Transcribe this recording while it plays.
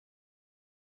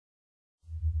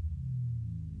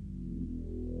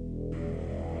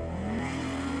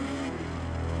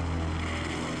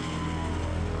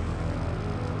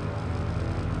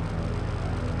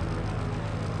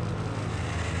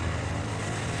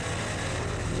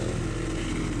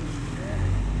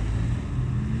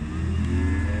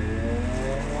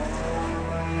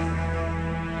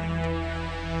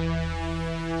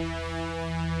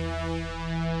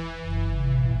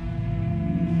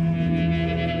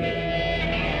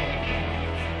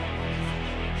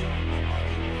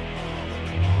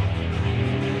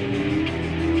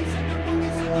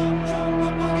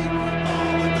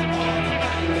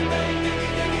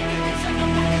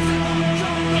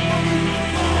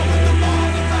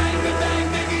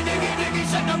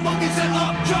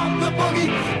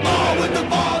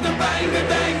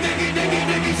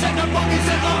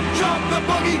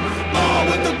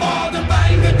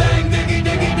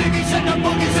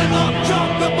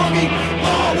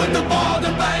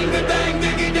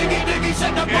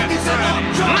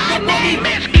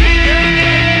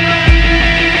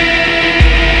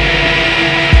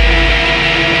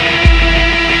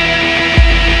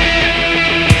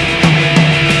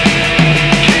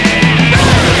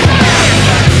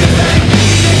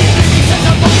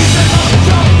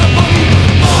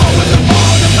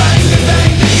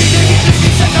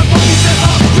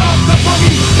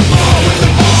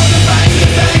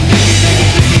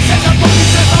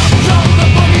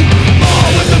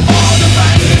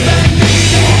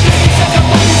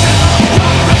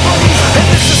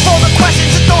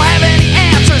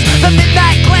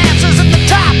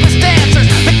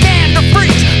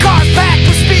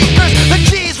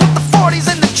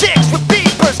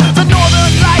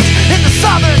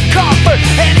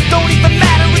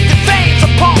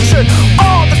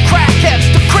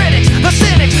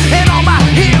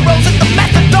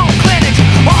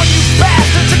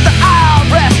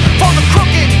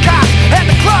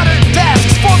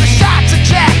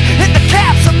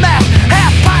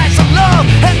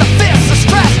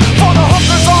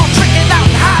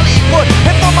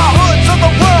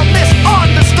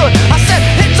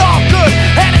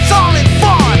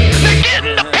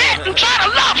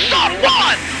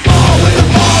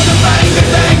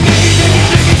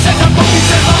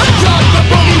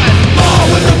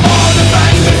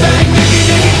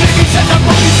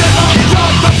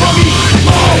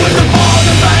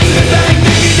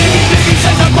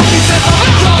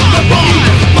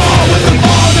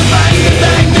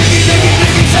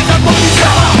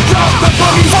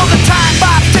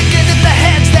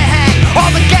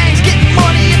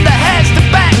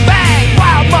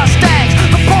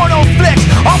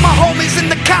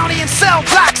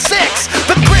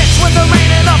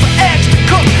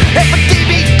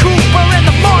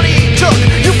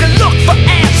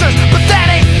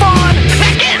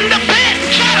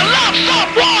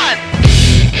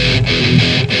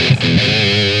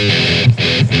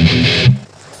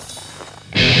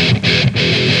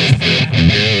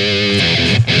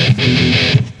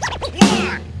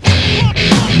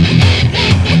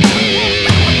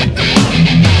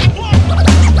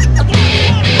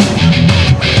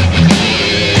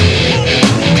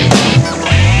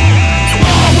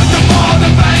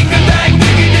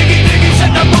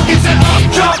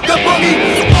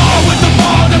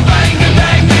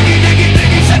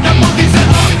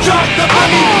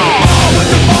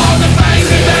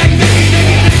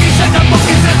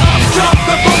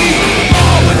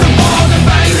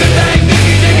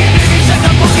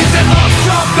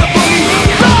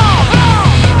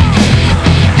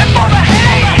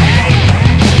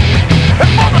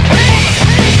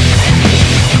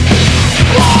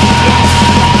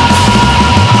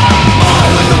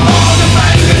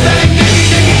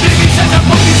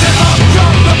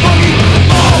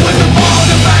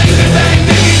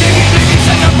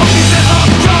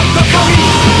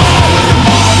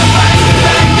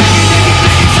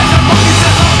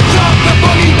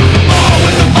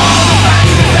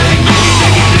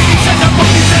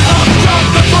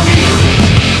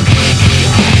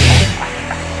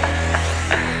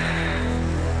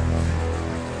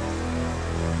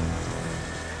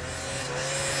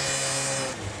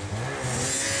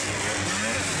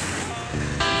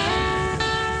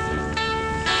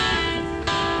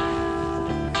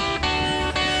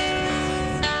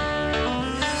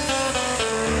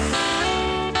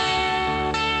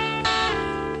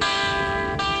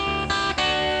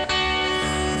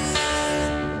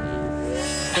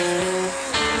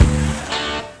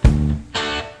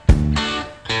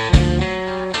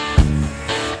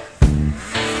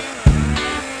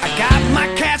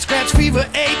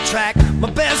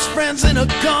friends in a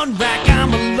gun rack.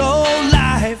 I'm a low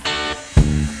life.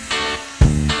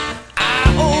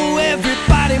 I owe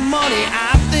everybody money.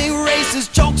 I think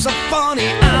racist jokes are funny.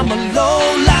 I'm a low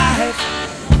life.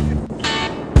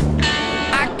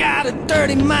 I got a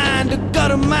dirty mind, a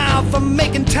gutter mouth. I'm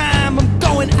making time, I'm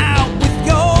going out with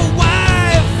your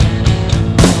wife.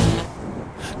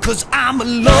 'Cause I'm a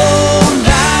low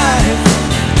life.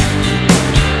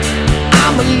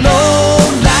 I'm a low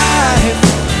life.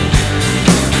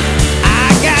 I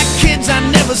got kids I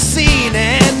never seen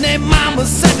and their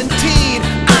mama's 17.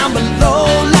 I'm a low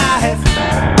life.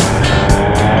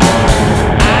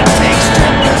 I take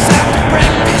strippers out to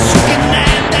breakfast. You can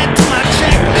add that to my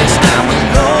checklist. I'm a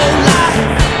low life.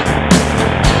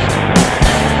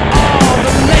 Oh,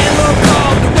 the landlord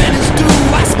called, the rent is due.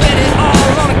 I spent it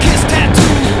all on a kiss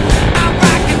tattoo. I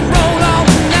rock and roll all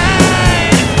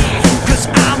night. 'Cause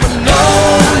I'm a low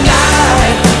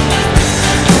life.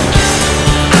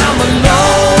 I'm a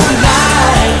low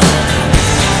life.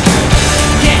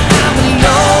 Yeah, I'm a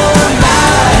low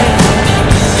life.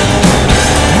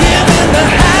 Living the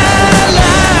high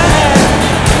life.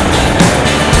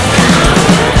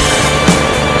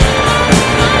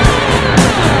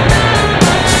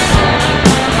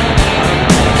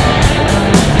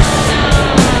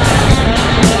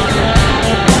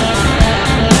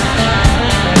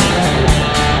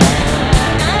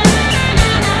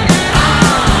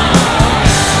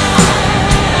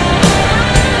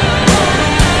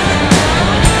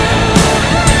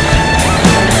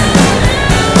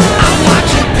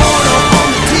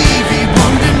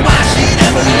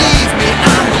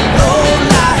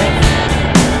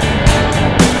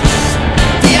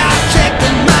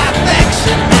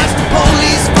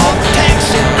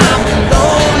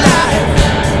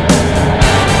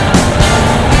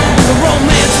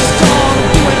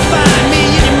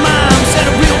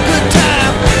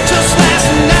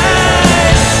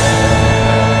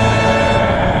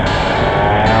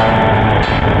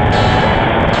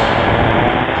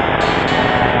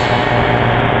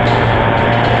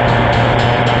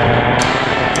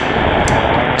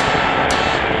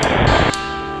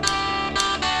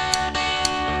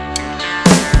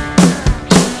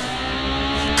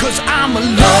 'Cause I'm a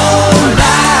low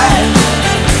life.